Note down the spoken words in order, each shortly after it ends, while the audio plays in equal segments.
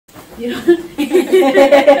You don't, You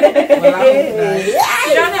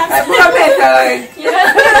don't have to.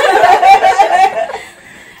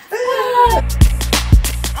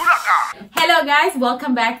 Hello guys,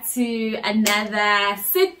 welcome back to another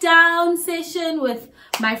sit down session with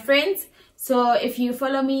my friends. So if you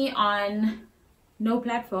follow me on no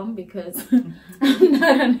platform, because I'm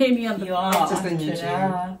not on any of the platforms.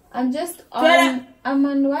 I'm just on I'm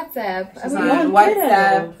on WhatsApp. I'm on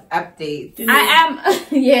WhatsApp updates. I am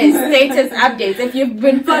yes, status updates. If you've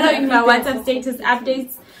been following my WhatsApp status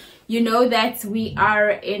updates, you know that we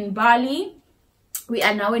are in Bali. We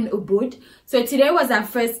are now in Ubud. So today was our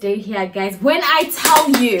first day here, guys. When I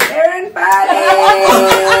tell you, we're in Bali.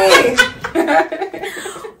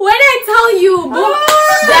 When I tell you,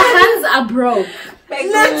 the hands are broke.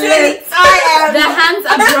 Literally, the hands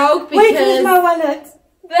are broke because wait, where's my wallet?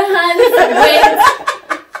 The hands went.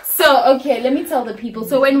 So okay, let me tell the people.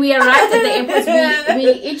 So when we arrived at the airport,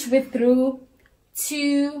 we each withdrew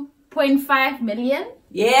 2.5 million.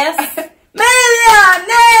 Yes.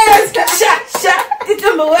 Millionaires!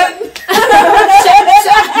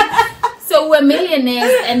 So we're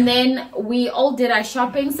millionaires, and then we all did our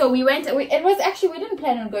shopping. So we went. It was actually, we didn't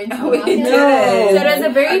plan on going to the market. So it was a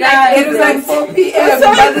very it was like 4 p.m.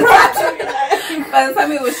 By the time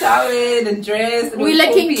we were showered and dressed, we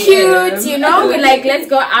looking cute, you know. We're like, let's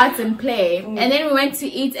go out and play. And then we went to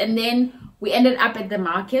eat, and then we ended up at the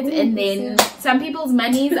market, and then some people's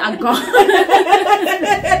monies are gone.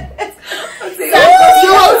 You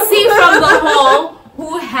will see from the haul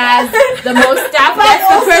who has the most stuff. That's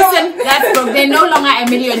the person that's broke. They're no longer a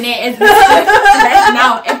millionaire. That's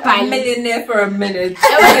now a millionaire for a minute.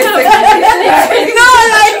 No,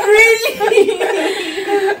 like really.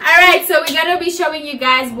 Alright, so we're gonna be showing you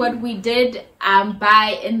guys what we did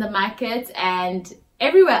buy in the market and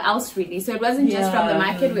everywhere else really. So it wasn't just from the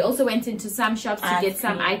market. We also went into some shops to get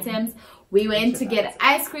some items. We went to get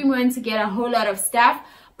ice cream. We went to get a whole lot of stuff.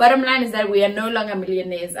 Bottom line is that we are no longer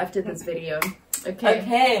millionaires after this video.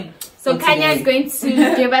 Okay. So Kanya is going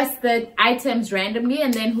to give us the items randomly,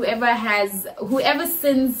 and then whoever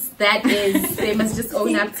sins that is, they must just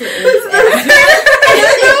own up to it.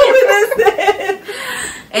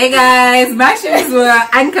 Hey guys, my shoes were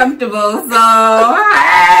uncomfortable, so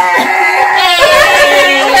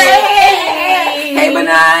hey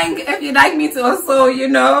Benang, if you'd like me to also, you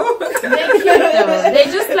know. They're cute though. They're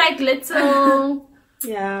just like little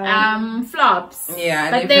flops. Yeah,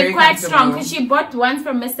 but they're quite strong, because she bought ones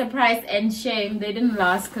from Mr. Price, and shame they didn't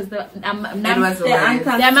last because the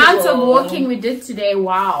amount of walking we did today.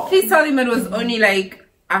 Wow. Please tell him it was only like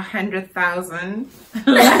 100,000.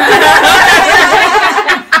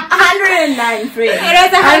 109 friends. It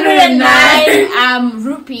was 109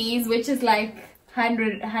 rupees, which is like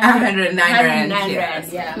 109 rand.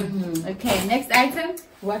 Yeah. Okay, next item.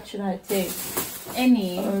 What should I take?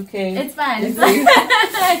 Any. Okay. It's fine. This is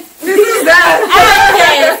that.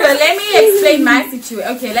 Okay, so let me explain my situation.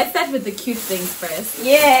 Okay, let's start with the cute things first.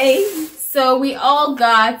 Yay. So we all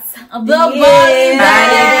got the Bali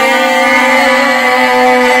bag.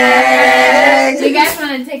 Do you guys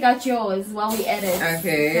want to take out yours while we edit?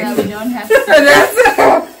 Okay. So we don't have to.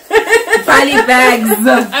 Bali bags.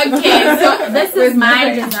 Okay, so this is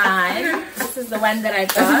my design. This is the one that I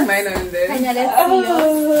got. This is mine on this. Kanya, let's see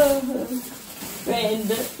yours. Friend,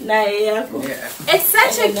 it's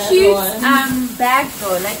such a cute bag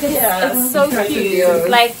though. Like it's so cute.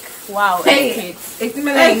 Like wow. Hey, it's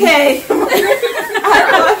okay.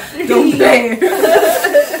 Don't play.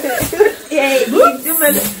 Yay.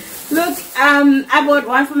 Look, I bought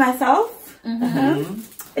one for myself.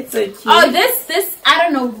 It's so cute. Oh, this I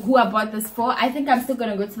don't know who I bought this for. I think I'm still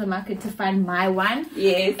gonna go to the market to find my one.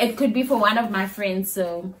 Yes. It could be for one of my friends,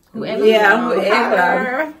 so whoever. Yeah,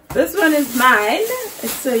 whoever. This one is mine.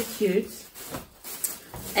 It's so cute.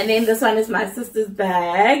 And then this one is my sister's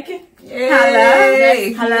bag.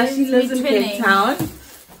 Hala, she lives in Cape Town.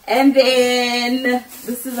 And then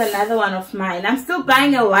this is another one of mine. I'm still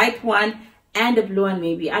buying a white one and a blue one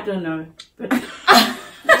maybe. I don't know. But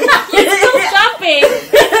you're still shopping.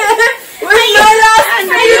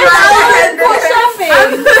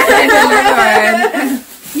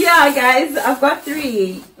 Yeah, guys, I've got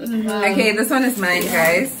 3. Okay, this one is mine,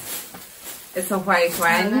 guys. It's a white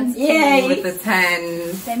one. With the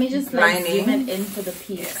tan. Let me just like zoom it in for the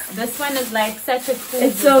piece. This one is like such a cool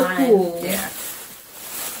It's design. so cool.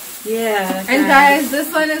 Yeah. And guys, this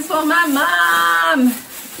one is for my mom.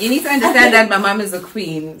 You need to understand that my mom is a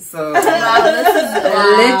queen, so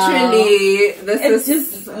literally, this is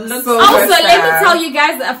just so also, let me tell you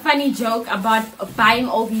guys a funny joke about buying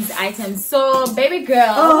all these items. So, baby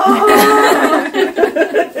girl,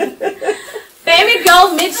 baby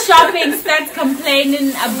girl mid shopping week starts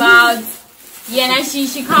complaining about, she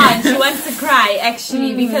can't. She wants to cry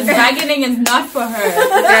actually because bargaining is not for her.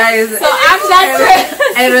 Guys, so I'm that.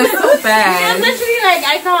 It was so bad. I'm literally like,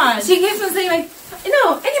 I can't. She keeps on saying like,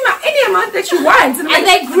 any amount that you want, and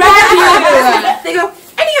they grab you. They go,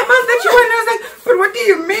 any amount that you want. And I was like, but what do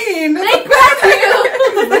you mean? They grab you.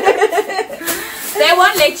 They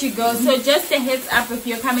won't let you go. So just a heads up, if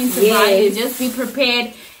you're coming to Bali, just be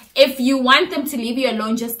prepared. If you want them to leave you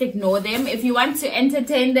alone, just ignore them. If you want to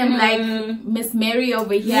entertain them like Miss Mary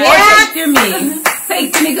over here, take to me.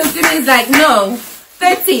 Take to me, because to me is like, no,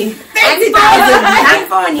 30,000. I'm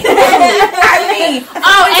phone you.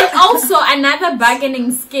 And also another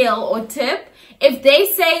bargaining skill or tip. If they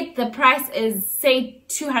say the price is, say,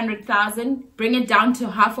 200,000, bring it down to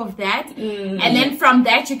half of that. And then from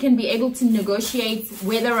that, you can be able to negotiate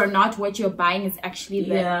whether or not what you're buying is actually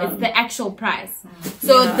it's the actual price.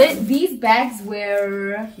 So these bags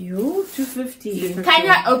were... 250. Kind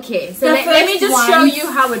of, okay. So let me just show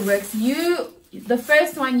you how it works. The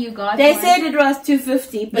first one you got... They said it was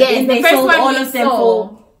 250, but then they sold all of them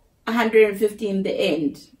for 150 in the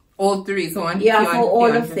end. All three, so one. For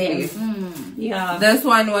all of them. Yeah. This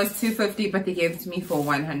one was 250, but they gave it to me for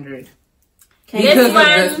 100. Okay.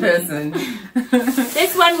 This person.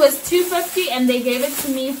 This one was 250, and they gave it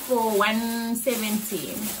to me for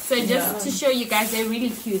 170. So just to show you guys, they're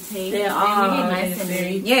really cute. Hey? They're really nice and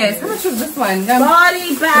very. Yes. How much was this one?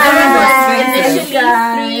 Body bag.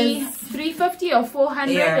 Initially 350 or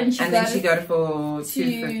 400, and then she got it for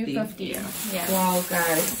 250. Yeah. Wow,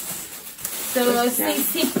 guys. So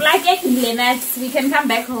see, we can come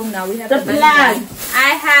back home now. We have the plan.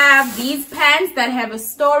 I have these pants that have a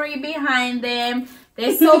story behind them.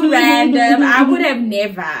 They're so random. I would have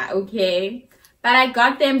never, okay? But I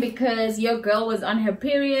got them because your girl was on her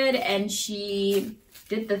period and she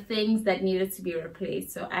did the things that needed to be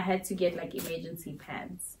replaced. So I had to get like emergency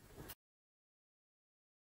pants.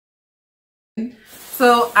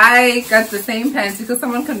 So I got the same pants because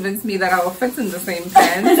someone convinced me that I will fit in the same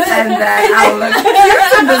pants and that I will look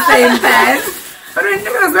cute in the same pants. But when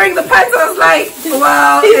I was wearing the pants, I was like,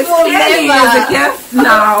 well, it's clearly a gift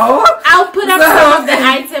now. I'll put up some of the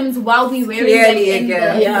items while we wear them in the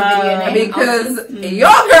video. Because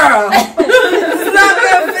your girl is not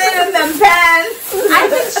going to fit in them pants. I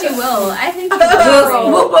think she will. I think she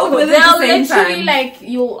will. We'll both wear them at the same time. Like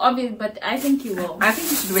you'll obviously, but I think you will. I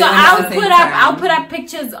think you should wear them at the same time. I'll put up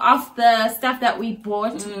pictures of the stuff that we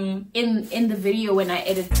bought in the video when I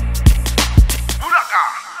edit.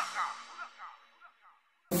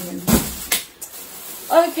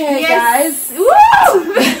 Okay, guys. Woo!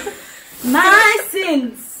 My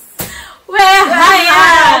sins were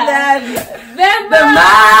higher than the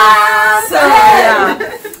mine. So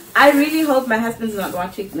I really hope my husband's not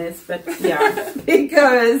watching this, but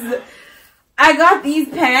because I got these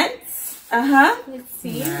pants. Let's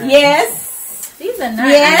see. Yes. These are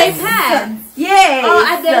nice. Yes. Are they pants? Yes. Oh,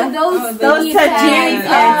 are they those Tajiri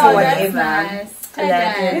pants or whatever. That's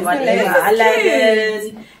nice.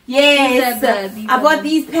 Aladdin. Yes, I bought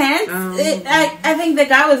these pants. I think the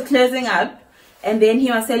guy was closing up, and then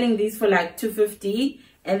he was selling these for like 250.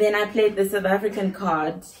 And then I played the South African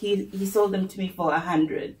card. He sold them to me for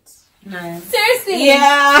 100. Nice. Seriously?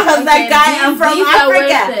 Yeah, okay, that guy. I'm from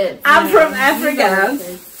Africa. I'm from Africa.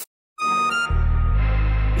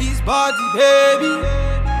 These body, baby.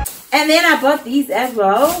 And then I bought these as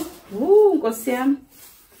well. Ooh, Gosiam.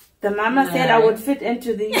 The mama said I would fit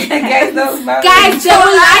into these. Guys, they will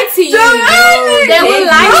lie to you. They will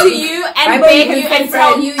lie to you and beg you and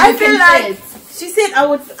tell you I feel like she said I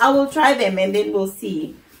will try them and then we'll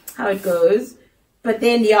see how it goes. But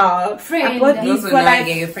then friend, I bought these for like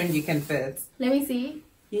your friend you can fit. Let me see.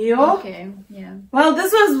 Okay. Yeah. Well,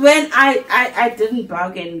 this was when I didn't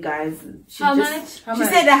bargain, guys. How much? She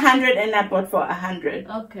said 100 and I bought for 100.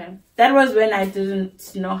 Okay. That was when I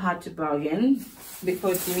didn't know how to bargain.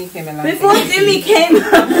 Before Tumi came along. Before Tumi came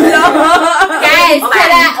along. Guys, we're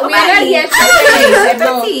not here to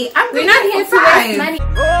waste. We're not here to waste money.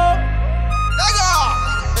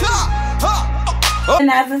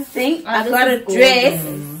 Another thing, I got a dress.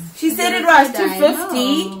 She said it was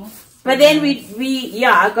 250, but then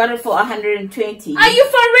I got it for 120. Are you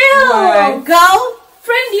for real? Girl,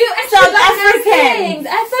 friend, you actually got nice things.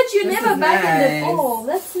 I thought you never bargained at all.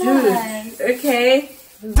 That's nice. Okay.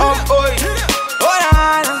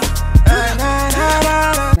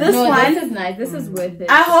 This is nice. This is worth it.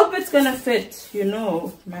 I hope it's gonna fit,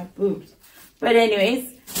 my boobs. But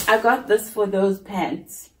anyways, I got this for those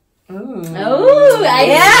pants. Oh, I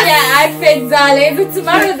see your outfit, darling. So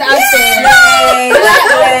tomorrow's outfit.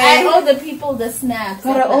 And all the people, the snaps.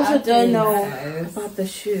 But I also don't know about the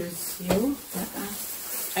shoes. You?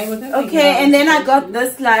 Okay, and then I got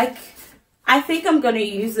this, like, I think I'm going to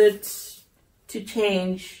use it to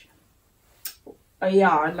change,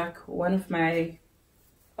 like one of my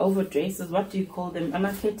overdresses. What do you call them?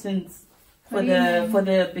 My kittens for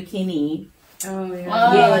the bikini. Oh,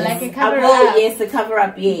 like a cover up. Yes, the cover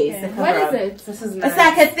up. Yes, Okay. the cover What up. is it? This is nice. It's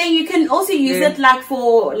like a thing. You can also use it like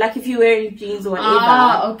for if you're wearing jeans or whatever.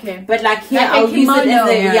 Oh, okay. But like here, Like a I'll use it as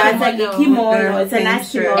kimono. it's like a kimono. It's a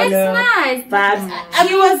nice kimono. It's nice. But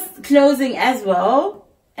she was closing as well,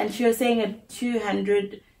 and she was saying at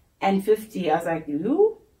 250. I was like,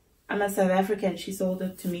 you? I'm a South African. She sold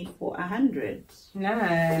it to me for 100.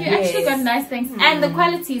 Nice. You actually got nice things, and the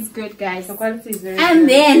quality is good, guys. The quality is very And good.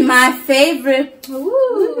 then my favorite.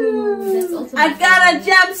 That's also I got a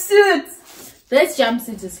jumpsuit. This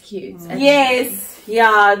jumpsuit is cute. Yes.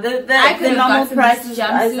 Yeah. The normal price is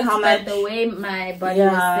jumpsuit, how much? but the way my body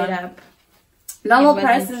was set up. Normal It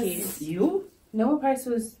price wasn't is cute. you. No price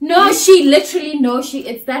was. No, she literally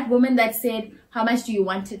it's that woman that said, "How much do you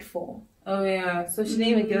want it for?" Oh yeah. So she didn't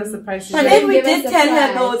even give us the price. But then we did tell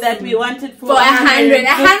her though that we wanted for 100.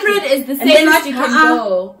 100 is the safest you can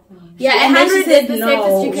go. Yeah, 100 is the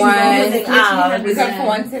safest you can go. We got for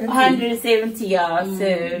 170. 170. Yeah.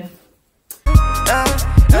 So.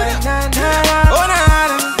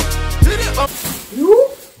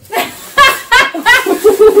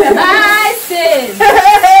 Nice.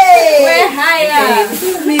 We're higher.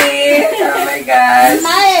 Me. Oh my gosh.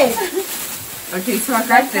 Nice. Okay, so I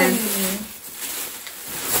got this.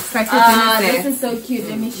 This is so cute.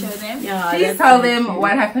 Let me show them. Yeah. Please tell them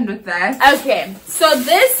what happened with that. Okay, so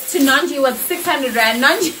this to Nanji was 600 rand.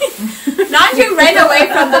 Nanji ran away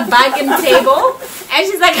from the bargain table, and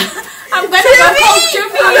she's like, "I'm gonna go home to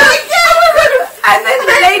me." And then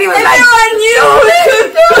the lady was like, Everyone knew.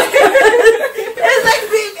 It's like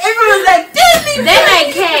everyone's like, Then I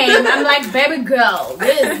came. I'm like, baby girl,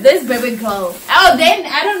 this baby girl. Oh, then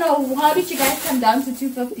I don't know, how did you guys come down to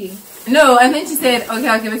 250? no, and then she said, okay,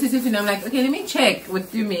 I'll give it to Tiffany. I'm like, okay, let me check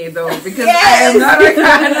with Tumi though, because I am not like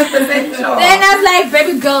 100% sure. Then I was like,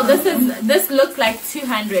 baby girl, this looks like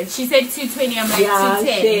 200. She said 220. I'm like,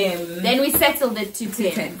 210. same. Then we settled it to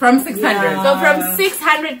 210. From 600. Yeah. So from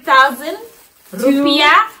 600,000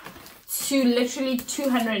 rupiah to literally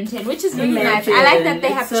 210, which is really nice. I like that they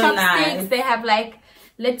have It's so chopsticks. nice. They have like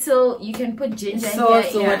little, you can put ginger Sauce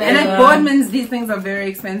here. or Yeah. whatever. And at Boardman's, these things are very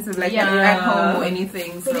expensive, like Yeah. at home or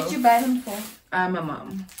anything. Who So, did you buy them for? my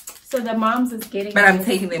mom. So the moms is getting. But I'm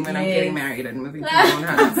taking them when I'm Yes. getting married and moving to my own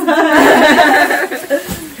house.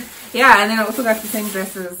 Yeah, and then I also got the same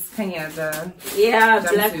dresses, Kenya, the Yeah,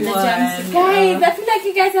 Jumpsuit. black The the one. jumpsuit. Guys, I feel like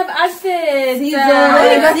you guys have outfits. I only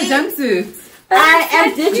got the jumpsuit. I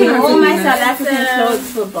am ditching cute. all my South African clothes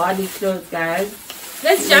for body clothes, guys.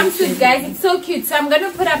 This jumpsuit, guys, it's so cute. So I'm gonna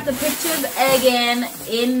put up the pictures again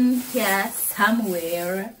in here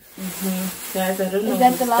somewhere. Guys, I don't know. Is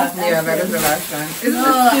that the last one? Yeah, that is the last one. Is No,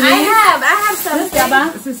 this I have some.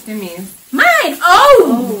 This is Timmy's. Mine.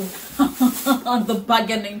 Oh. The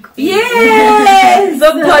bargaining queen. Yes!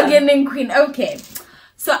 The bargaining queen. Okay.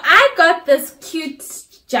 So I got this cute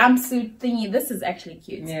jumpsuit thingy. This is actually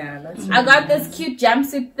cute. Yeah, that's I got this cute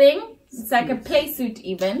jumpsuit thing. It's like a play suit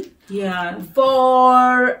even. Yeah.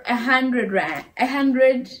 For 100 rand.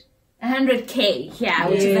 100K. Yeah,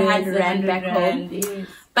 which is 100 rand back home. Yes.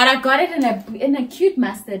 But I got it in a cute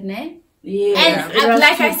mustard, ne? Yeah. And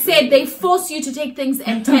like I said, they force you to take things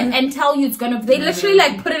and and tell you it's gonna. They literally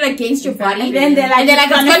like put it against your body, And then they're like, it's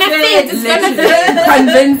gonna fit. It's gonna fit. literally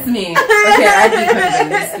convince me. Okay, I'd be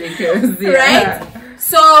convinced because yeah. Right?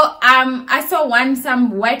 So I saw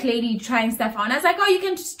some white lady trying stuff on. I was like, oh, you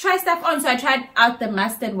can just try stuff on. So I tried out the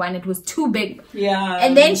mustard one. It was too big. Yeah.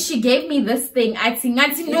 And then she gave me this thing. I think no,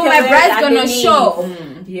 can my wear it breast's gonna underneath. show.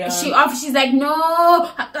 Yeah. She's like, no,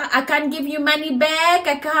 I can't give you money back.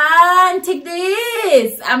 I can't take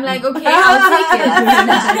this. I'm like, okay, I'll take it.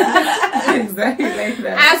 Exactly like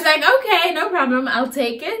that. I was like, okay, no problem, I'll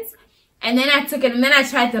take it. And then I took it, and then I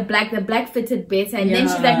tried the black fitted better. And then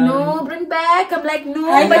she's like, no, bring back. I'm like,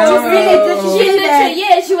 no, I but know. you really did. She She literally,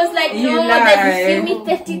 yeah, she was like, You no, that you lied. give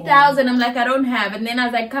me 30,000. I'm like, I don't have. And then I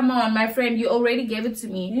was like, come on, my friend, you already gave it to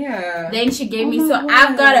me. Yeah. Then she gave me, so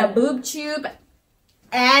I've got a boob tube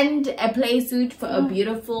and a play suit for a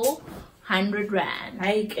beautiful 100 rand.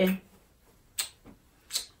 Like,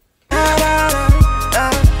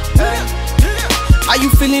 Are you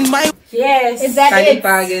feeling my Yes. Is that Bali it?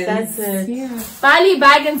 bargains. That's it. Yeah. Bali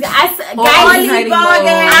bargains. Guys, Bali hiding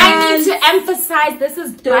bargains. I need to emphasize this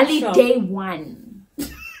is Bali shop. day 1.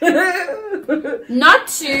 Not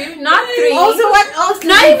 2, not 3. Also, what else? Did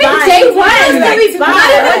Not we even buy? day What else 1. did we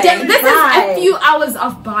buy? This is a few hours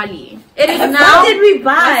of Bali. It is now. What did we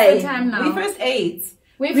buy? What's the time now? We first ate.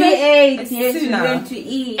 We We ate. It's Yes, we now. went to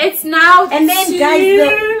eat. It's now And then, 2 guys,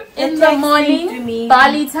 in the the text morning, came to me.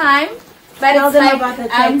 Bali time. But Tell it's them like about the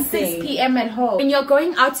text 6 thing. p.m. at home. When you're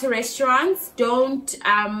going out to restaurants, don't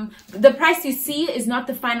the price you see is not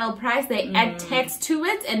the final price. They add tax to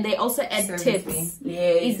it, and they also add Service tips.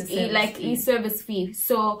 fee. Yeah, Like e-service fee.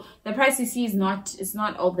 So the price you see is not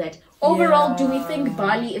all that. Overall, do we think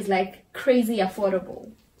Bali is like crazy affordable?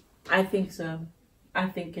 I think so. I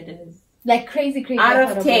think it is. Like crazy Out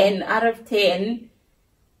of affordable. 10,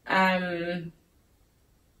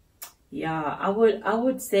 yeah, I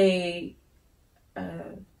would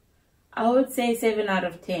say 7 out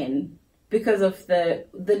of 10 because of the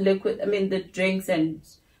liquid. I mean, the drinks and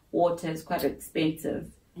water is quite expensive,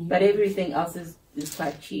 but everything else is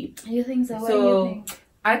quite cheap. You think so? What do So- you think?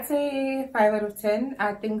 I'd say 5 out of 10.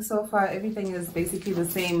 I think so far everything is basically the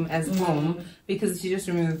same as home because you just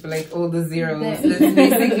remove like all the zeros. It's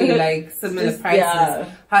basically like similar Just, prices. yeah.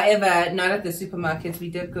 However, not at the supermarkets. We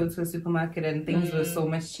did go to a supermarket and things were so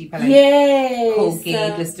much cheaper. Like Yes.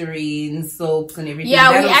 Colgate, Listerine, soaps, and everything.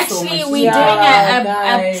 Yeah, That we was so actually much we're cheaper. doing a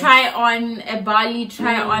guys. try on a Bali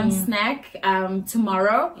try on snack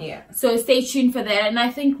tomorrow. Yeah. So stay tuned for that. And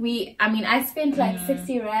I think I spent like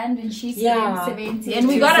 60 rand and she spent Yeah. 70,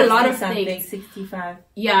 and we got a lot of things. 65.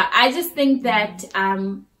 Yeah, I just think that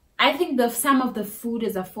I think some of the food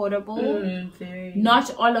is affordable. Very.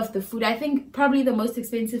 Not all of the food. I think probably the most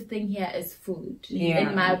expensive thing here is food. Yeah.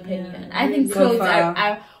 In my opinion, Yeah. I think So clothes far.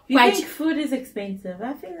 are You quite. think food is expensive?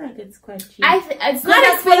 I feel like it's quite cheap. It's not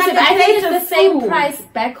I feel like expensive. a I think plate it's of the same food. price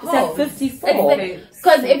back It's home. at 54.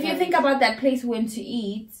 Because if you think about that place we went to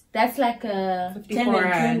eat, that's like a 54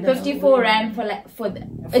 rand. 54 rand for the.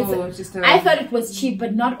 It's, Just I thought it was cheap,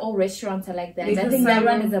 but not all restaurants are like that. I Because think that some-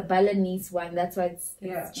 one is a Balinese one. That's why it's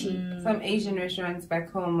cheap. Some Asian restaurants back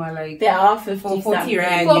home are like They are 50 for 40 something.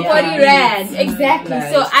 rand. For yeah. 40 rand, exactly.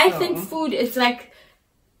 Like, So I so- think food is like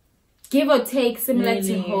give or take similar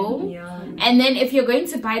to home. Yeah. And then if you're going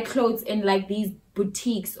to buy clothes in like these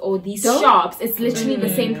boutiques or these shops, it's literally the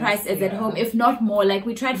same price as at home, if not more. Like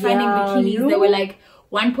we tried finding bikinis, they were like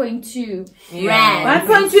 1.2 rand.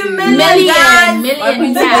 1.2 million.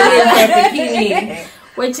 Million, bikini.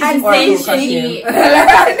 which is And essentially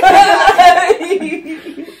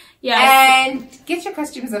yeah. And get your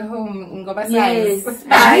costumes at home in Goba Yes. size.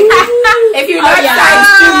 If you're not size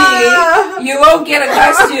Tumi, you won't get a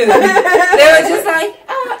costume. They were just like,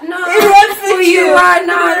 no, It won't fit who you are,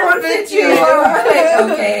 no, it won't fit you.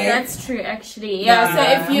 Like, okay. That's true, actually. Yeah. So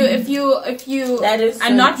if you That is are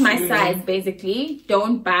so not my true. size, basically,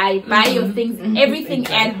 don't buy your things, everything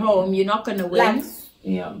at home. You're not gonna win. Like,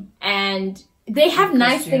 yeah. And they have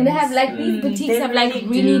nice things. They have like these boutiques they have like really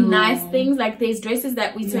really do. nice things. Like there's dresses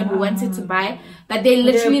that we said we wanted to buy, but they're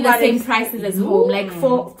literally the quite same prices as home, like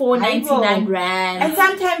 $4.99 rand. And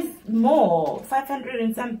sometimes more, 500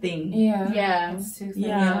 and something. Yeah. Yeah. That's true.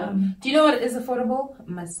 Yeah. Do you know what is affordable?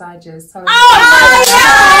 Massages. Oh my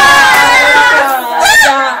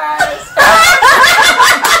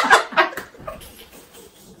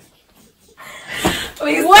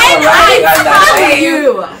Please When don't I write on that tell page.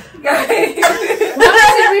 you, how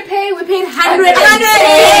much did we pay? We paid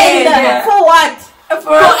 110 For what?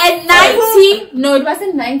 for a 90. No, it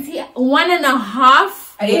wasn't 90.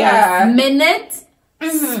 1.5 minute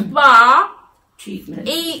spa. Treatment.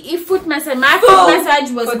 Foot massage. My foot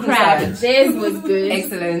massage was foot crap. massage. Theirs was good.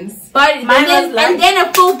 Excellent. But Mine then, was like- and then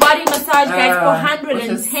a full body massage, guys, for which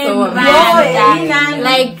is 110 so rand. amazing.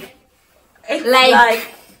 Like It's like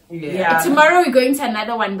yeah. tomorrow we're going to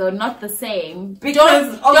another one though, not the same.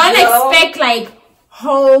 Because of Don't the- expect like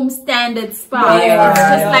home standard spa. Yeah. It's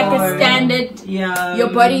just like a Yeah. standard. Yeah. Your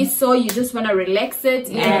body is sore, you just want to relax it,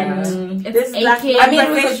 and This it's is like- aching. I mean, it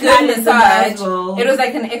was a good Professionalism massage. as well. It was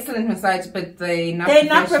like an excellent massage, but they're not They're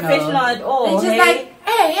not professional at all. They're just hey? like,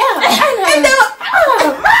 hey,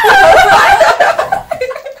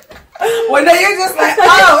 when you're just like, So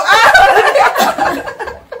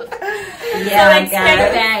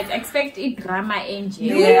expect it drama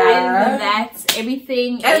engine. Yeah. And that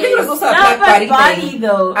everything And I think it was is also a No, black but body body thing.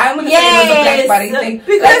 though. I'm gonna say it was a black body thing.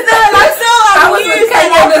 Because Like, they were like so I was with amused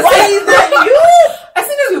Kanye and the why same is that you? as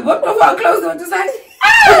soon as we whipped off our clothes, they were just like,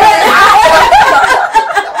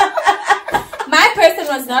 my person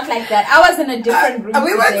was not like that. I was in a different room.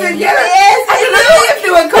 we went today. together. Yes, I don't know if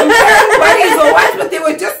they were comparing bodies or what, but they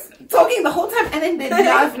were just talking the whole time, and then they'd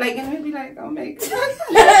laugh like, and we'd be like, oh my god.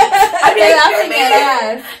 They're laughing at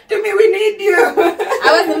us. Tumi, we need you.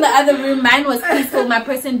 I was in the other room. Mine was peaceful. My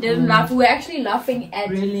person didn't laugh. We were actually laughing at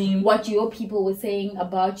what your people were saying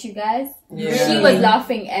about you guys. Yeah. She was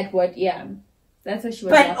laughing at what, that's what she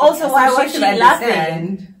was laughing But also, at. why was she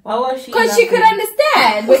laughing? Why was she? Because she could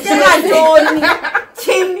understand. Because she could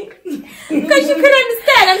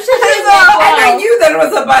understand. I'm sure she and I knew that it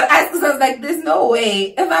was about us, because I was like, there's no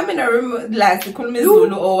way. If I'm in a room with like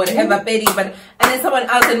Zulu or whatever, Betty, and then someone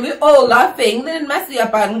else and we're all laughing, then it must be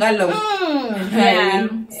about Ngalo. Yeah.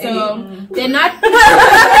 So they're not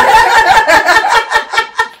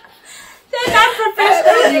they're not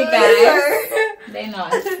professional, you guys. They're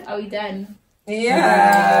not. Are we done?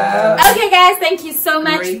 Yeah. Okay guys, thank you so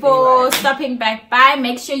much for stopping back by.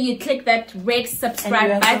 Make sure you click that red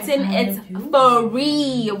subscribe button. It's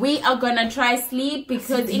free. We are gonna try sleep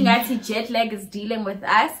because Ingati jet lag is dealing with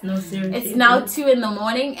us. No, seriously. It's now 2 in the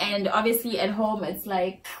morning, and obviously at home it's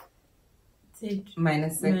like -6.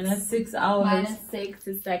 -6 hours. -6.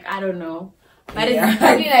 It's like, I don't know. But it's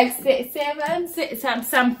probably like 7,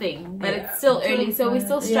 something. But it's still early, so we're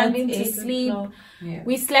still struggling to sleep. Yeah.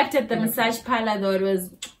 We slept at the massage parlor though. It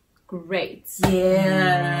was great.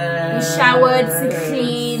 Yeah. We showered to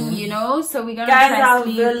clean, you know. So we're gonna try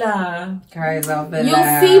sleep. Guys, our villa.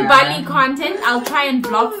 You'll see Bali content. I'll try and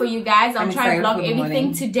vlog for you guys. I'll try and vlog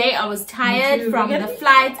everything. Today I was tired from the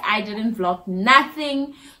flight. I didn't vlog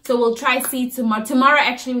nothing. So we'll try see tomorrow. Tomorrow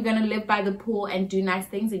actually we're gonna live by the pool and do nice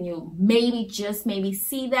things, and you'll maybe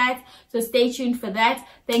see that. So stay tuned for that.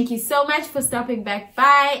 Thank you so much for stopping back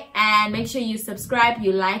by, and make sure you subscribe,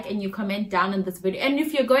 you like, and you comment down in this video. And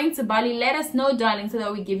if you're going to Bali, let us know, darling, so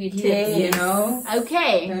that we give you tips. You know.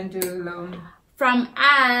 Okay. Don't do it alone. From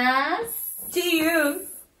us to you.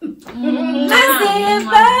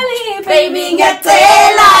 Bali, baby, get there.